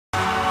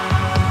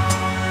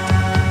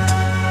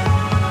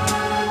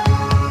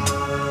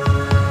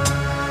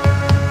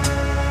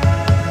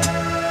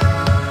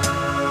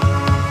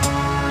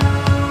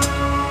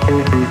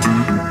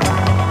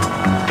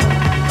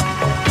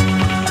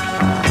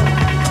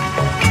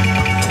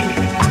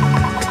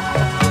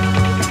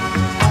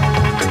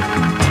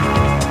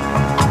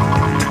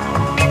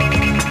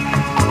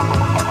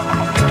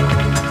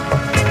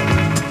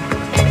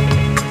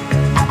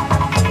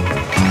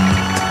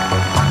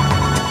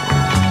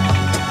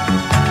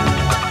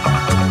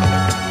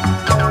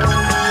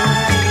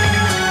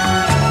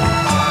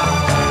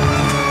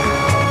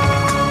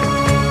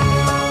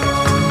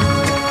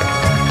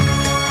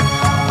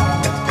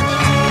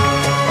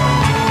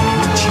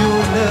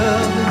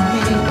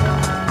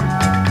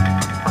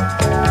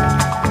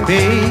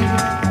Babe,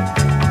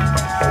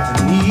 I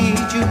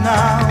need you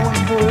now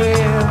and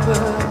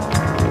forever.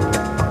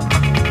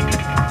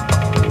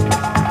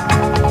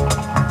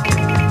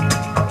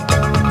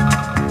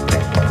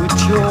 Put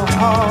your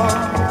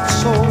heart,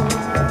 soul,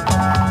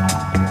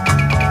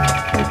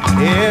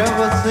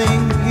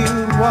 everything you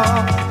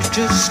are,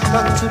 just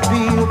got to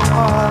be a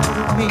part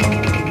of me.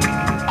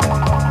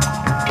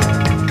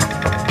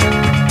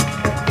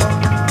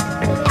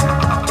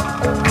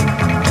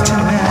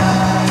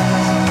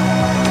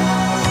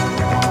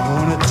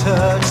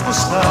 Touch the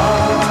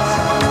stars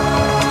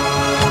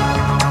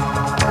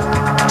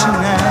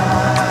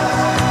tonight.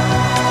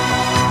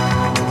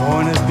 I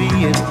wanna be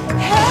in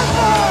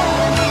heaven.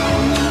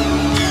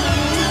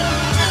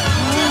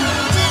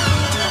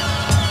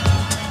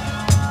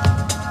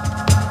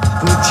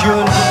 Put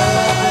your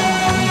love in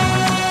me.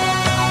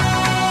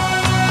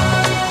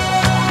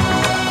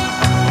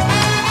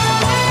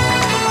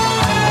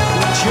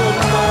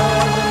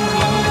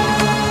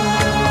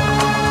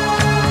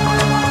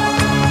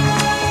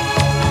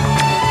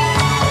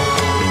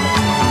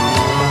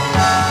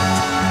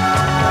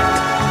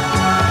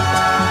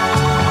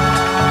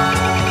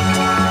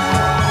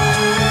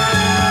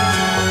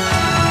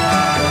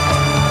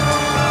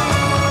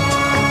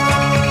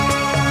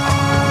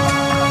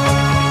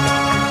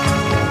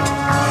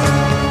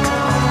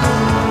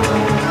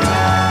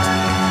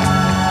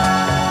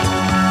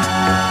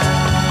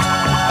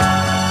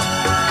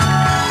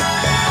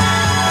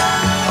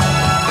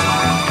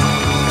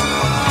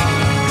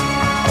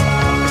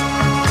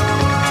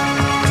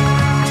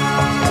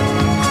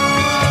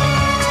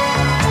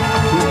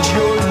 Put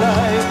your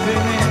love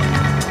in me.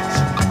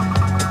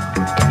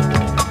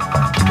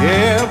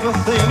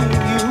 Everything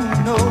you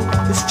know,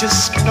 it's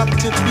just got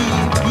to be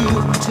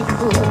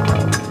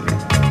beautiful.